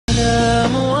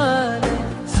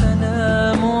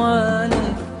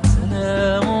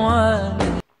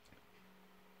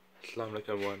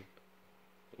Assalamualaikum everyone,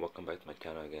 welcome back to my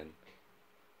channel again.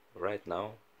 Right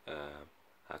now,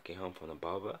 I came home from the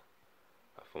barber.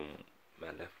 From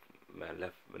when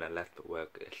I left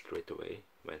work straight away,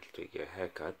 went to get a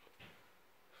haircut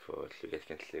so you guys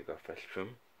can see I got fresh trim,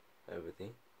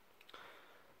 everything.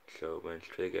 So went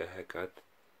straight to get a haircut,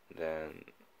 then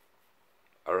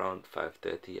around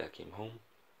 5:30 I came home,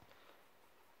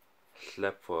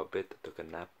 slept for a bit, took a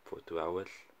nap for 2 hours,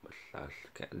 but I was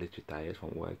a little tired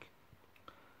from work.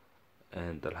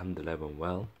 And alhamdulillah went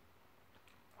well.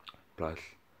 Plus,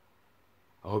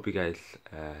 I hope you guys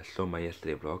saw my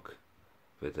yesterday vlog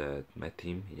with my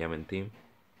team, Yemen team.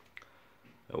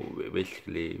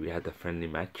 Basically, we had a friendly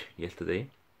match yesterday.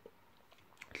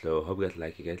 So hope you guys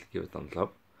like it, guys. Give it a thumbs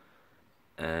up.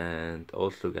 And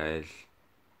also, guys,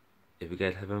 if you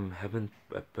guys haven't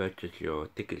purchased your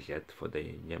tickets yet for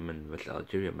the Yemen vs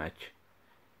Algeria match,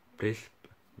 please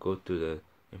go to the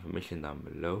information down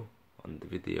below on the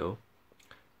video.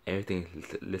 Everything is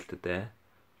listed there.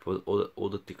 For all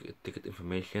the ticket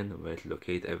information, where it's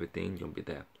located, everything, you'll be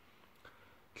there.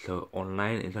 So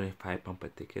online it's only £5 per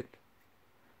ticket,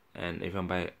 and if you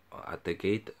buy at the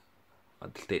gate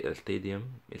at the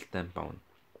stadium, it's £10.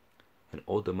 And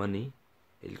all the money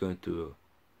is going to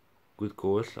good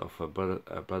cause of a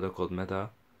brother called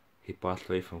Meda. He passed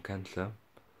away from cancer.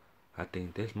 I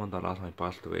think this month or last month he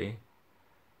passed away.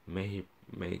 May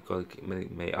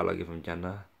Allah give him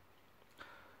Jannah.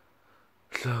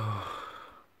 So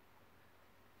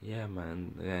yeah,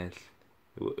 man, guys,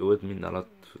 it would mean a lot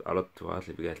to us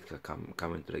if you guys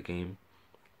come into the game.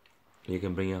 You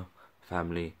can bring your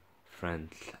family,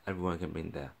 friends, everyone can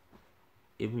bring there.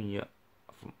 Even you're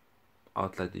from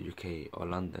outside the UK or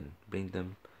London, bring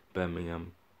them.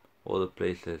 Birmingham, all the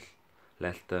places,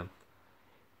 Leicester,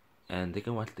 and they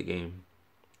can watch the game.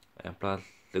 And plus,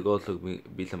 there will also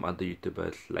be some other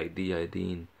YouTubers like D.I.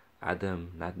 Dean,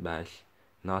 Adam, Natbash,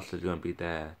 Nasser's gonna be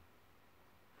there.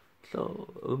 So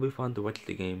it will be fun to watch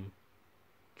the game.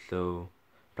 So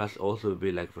plus also will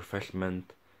be like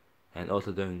refreshment, and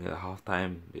also during the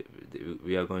halftime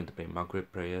we are going to play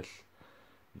Maghrib prayers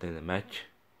during the match.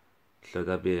 So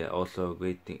that'll be also a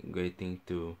great thing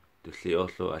to see,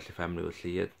 also as your family will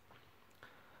see it.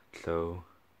 So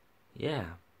yeah,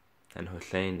 and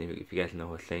Hussein, if you guys know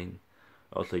Hussein,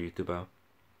 also YouTuber.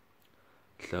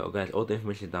 So guys, all the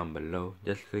information down below.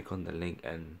 Just click on the link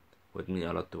and it would mean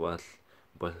a lot to us.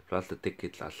 But plus the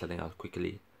tickets are selling out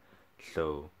quickly,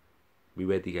 so be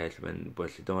ready, guys.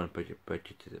 But you don't want to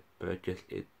purchase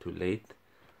it too late.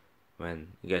 When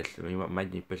you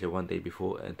might need to purchase 1 day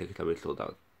before and tickets are already sold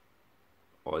out,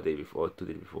 or a day before, or 2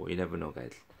 days before. You never know,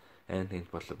 guys. Anything's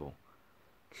possible.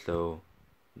 So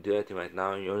do everything right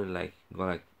now. You only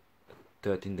got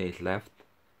 13 days left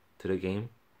to the game.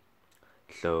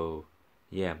 So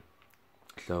yeah.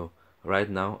 So right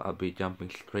now I'll be jumping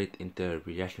straight into a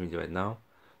reaction video right now.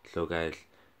 So guys,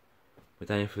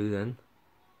 without any further ado,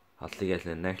 I'll see you guys in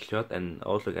the next shot. And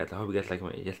also guys, I hope you guys like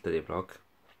my yesterday vlog.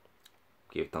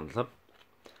 Give it a thumbs up.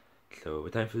 So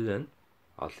without any further ado,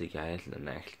 I'll see you guys in the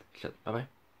next shot. Bye bye.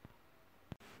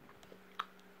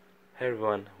 Hey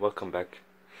everyone, welcome back.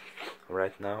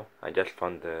 Right now I just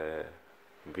found the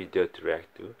video to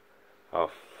react to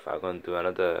I'm gonna do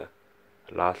another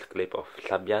last clip of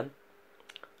Sabyan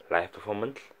live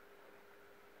performance.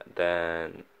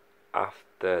 Then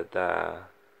after that,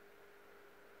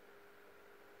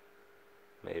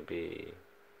 maybe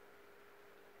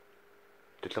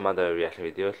do some other reaction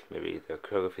videos, maybe the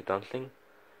choreography dancing.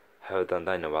 Haven't done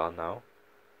that in a while now.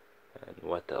 And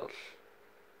what else?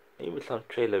 Maybe some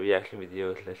trailer reaction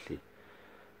videos. Let's see.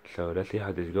 So let's see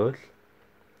how this goes.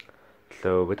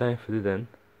 So without any further ado,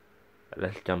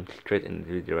 let's jump straight into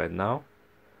the video right now.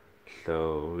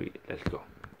 So let's go.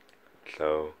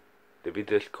 So the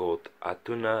video is called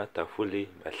Atuna Taufuli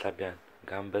by Sabyan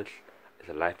Gambus. It's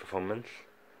a live performance.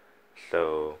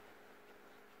 So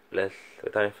without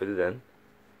any further ado,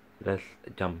 let's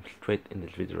jump straight in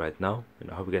this video right now.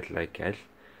 And I hope you guys like, guys.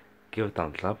 Give a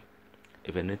thumbs up.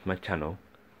 If you're new to my channel,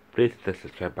 please hit the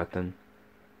subscribe button.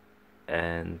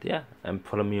 And yeah, and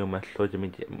follow me on my social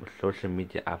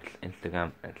media apps,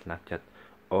 Instagram and Snapchat,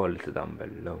 all listed down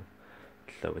below.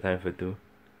 So without further ado,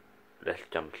 let's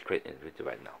jump straight into the video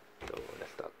right now. So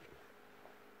let's start.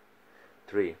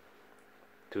 3,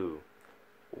 2,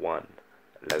 1,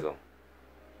 let's go.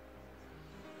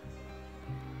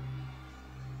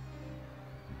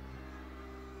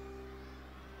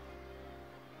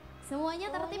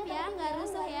 Semuanya tertib ya, nggak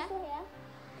rusuh ya.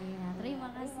 Iya, terima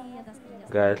kasih atas kerjasama.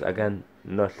 Guys, again,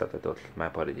 no subtitles, my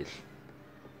apologies.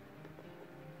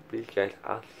 Please guys,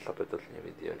 add subtitles in your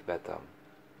video, it's better.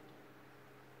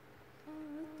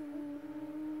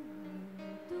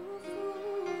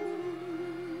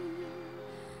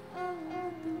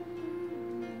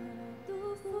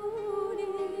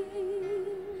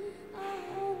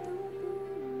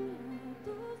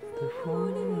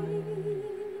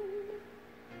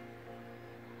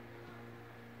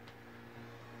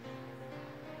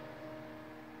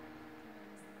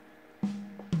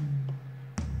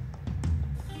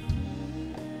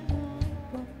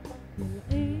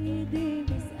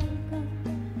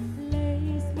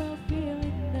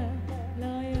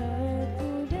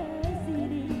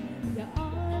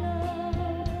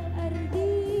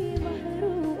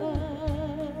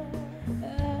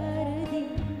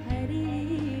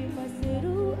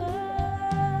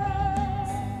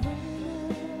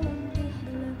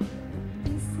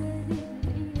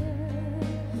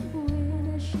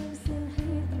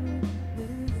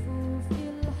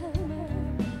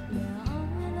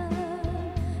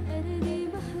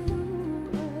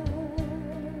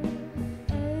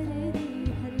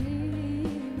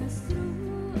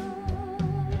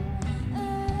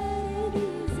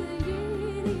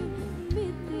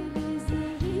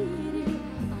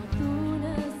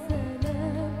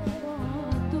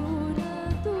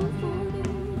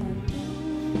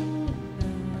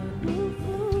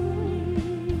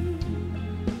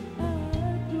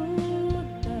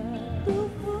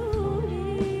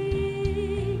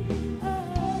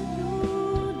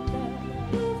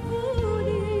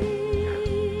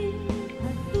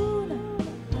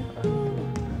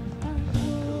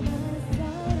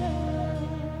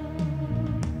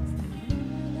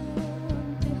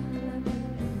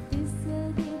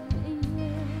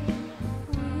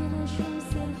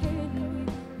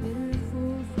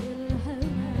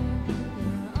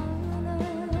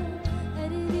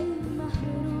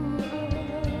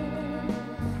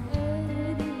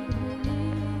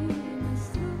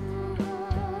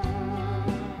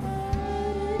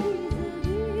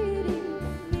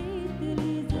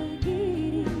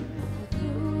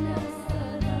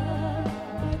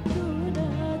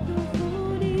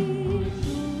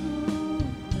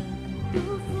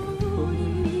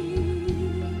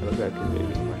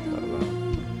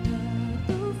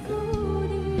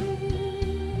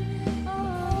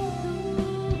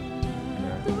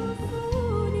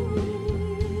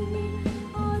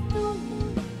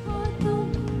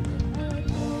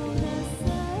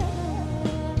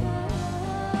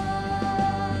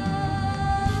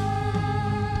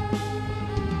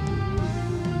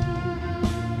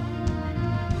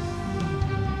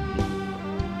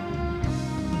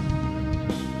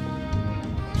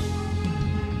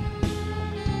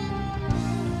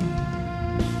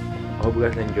 you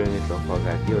guys are enjoying it so far,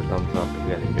 guys. Give a thumbs up if you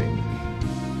guys are enjoying it.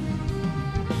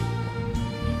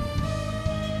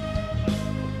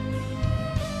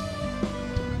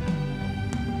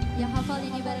 Yang hafal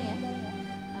ini bareng ya.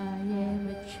 I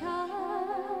am a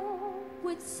child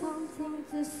with something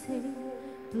to say.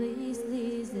 Please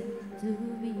listen to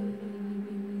me. I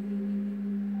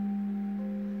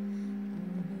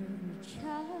am a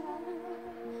child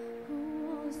who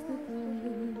wants to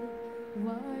play.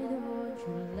 Why don't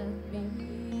you let me?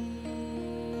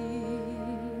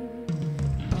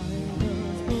 I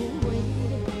was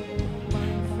waiting.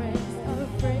 My friends are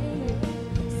praying.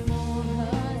 Small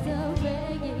hearts are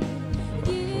begging.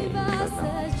 Give us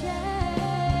a chance.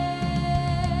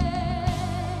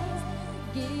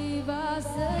 Give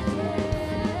us a chance.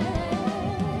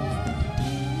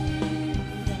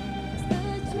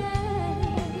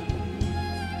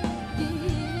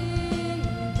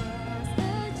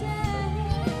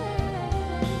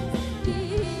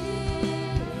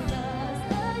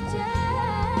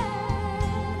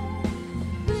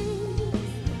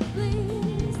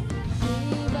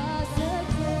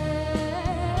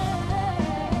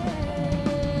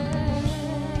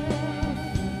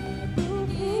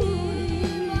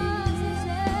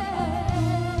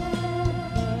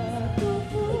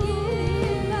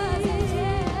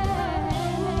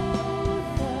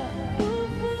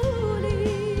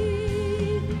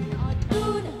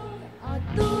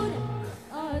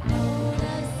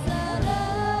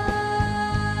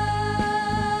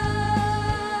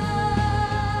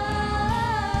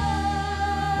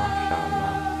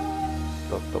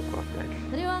 Top banget, guys.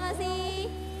 Terima kasih.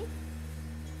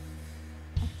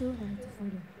 Atuna,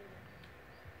 Taufuli.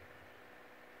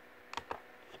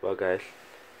 Well, guys,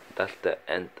 that's the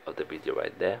end of the video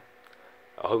right there.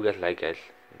 I hope you guys like, guys.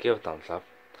 Give a thumbs up,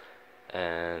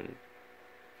 and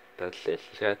that's it.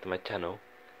 Subscribe to my channel.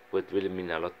 Would really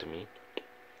mean a lot to me.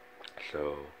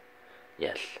 So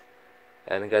yes,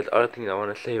 and guys, other thing I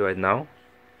want to say right now,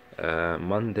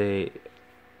 Monday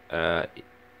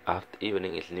after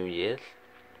evening is New Year's.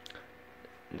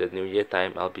 The New Year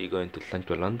time I'll be going to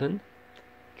Central London,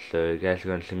 so you guys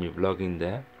are gonna see me vlogging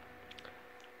there.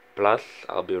 Plus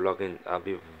I'll be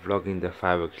vlogging the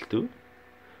fireworks too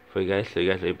for you guys, so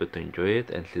you guys are able to enjoy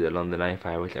it and see the London Eye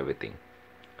fireworks, everything.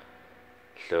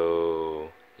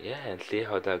 So yeah, and see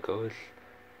how that goes.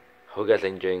 Hope you guys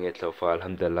are enjoying it so far,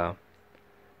 alhamdulillah.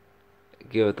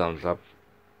 Give a thumbs up,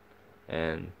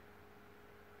 and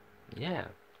yeah,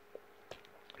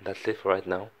 that's it for right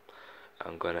now.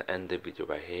 I'm gonna end the video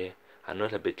right here. I know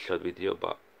it's a bit short video,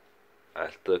 but I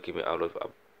still keep it out of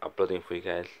uploading for you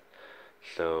guys.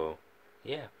 So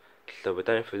yeah, so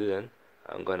without further ado, then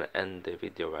I'm gonna end the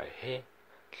video right here.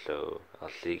 So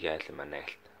I'll see you guys in my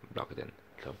next vlog then.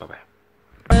 So bye bye.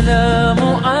 سلام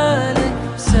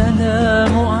عليك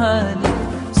سلام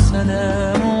عليك سلام